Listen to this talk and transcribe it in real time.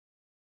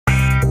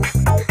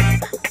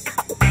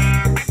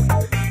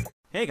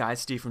Hey guys,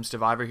 Steve from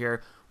Stevivor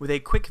here with a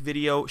quick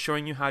video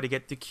showing you how to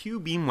get the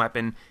Q-beam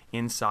weapon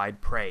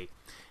inside Prey.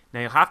 Now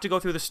you'll have to go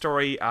through the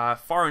story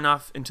far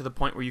enough into the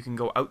point where you can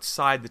go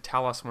outside the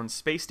Talos 1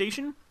 space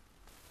station.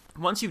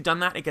 Once you've done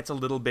that, it gets a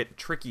little bit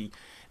tricky.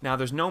 Now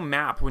there's no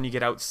map when you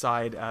get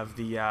outside of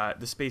the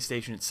space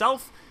station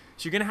itself,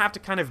 so you're going to have to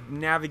kind of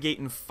navigate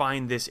and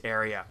find this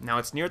area. Now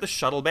it's near the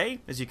shuttle bay,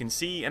 as you can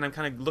see, and I'm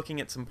kind of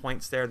looking at some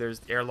points there.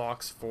 There's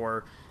airlocks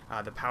for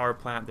the power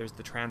plant, there's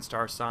the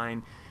TranStar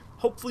sign.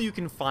 Hopefully you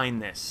can find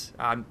this.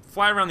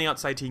 Fly around the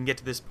outside till you can get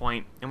to this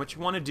point, and what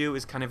you want to do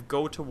is kind of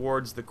go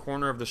towards the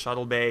corner of the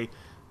shuttle bay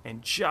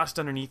and just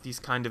underneath these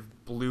kind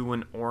of blue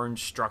and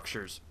orange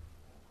structures.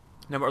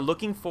 Now what we're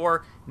looking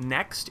for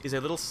next is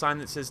a little sign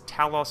that says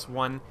Talos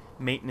 1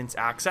 Maintenance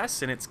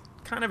Access, and it's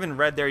kind of in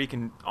red there. You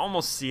can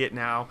almost see it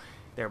now.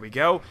 There we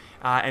go.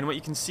 And what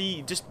you can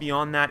see just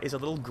beyond that is a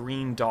little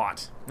green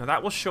dot. Now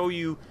that will show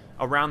you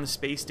around the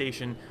space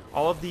station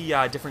all of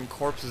the different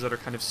corpses that are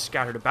kind of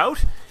scattered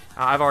about.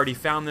 I've already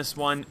found this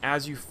one.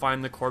 As you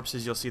find the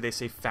corpses, you'll see they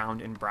say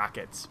found in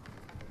brackets.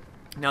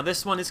 Now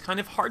this one is kind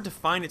of hard to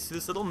find. It's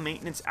this little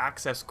maintenance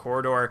access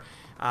corridor,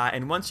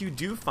 and once you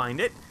do find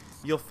it,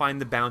 you'll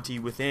find the bounty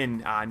within.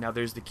 Now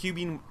there's the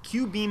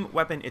Q-beam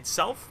weapon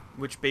itself,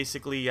 which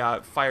basically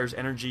fires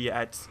energy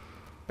at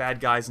bad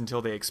guys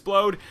until they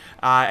explode,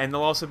 and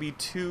there'll also be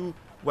 2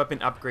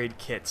 weapon upgrade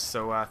kits.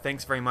 So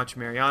thanks very much,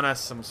 Mariana.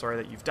 I'm sorry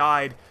that you've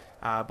died,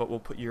 but we'll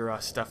put your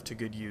stuff to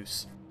good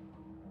use.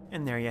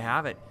 And there you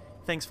have it.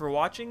 Thanks for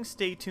watching.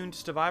 Stay tuned to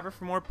Stevivor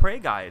for more Prey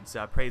guides.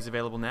 Prey is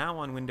available now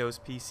on Windows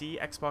PC,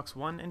 Xbox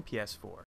One, and PS4.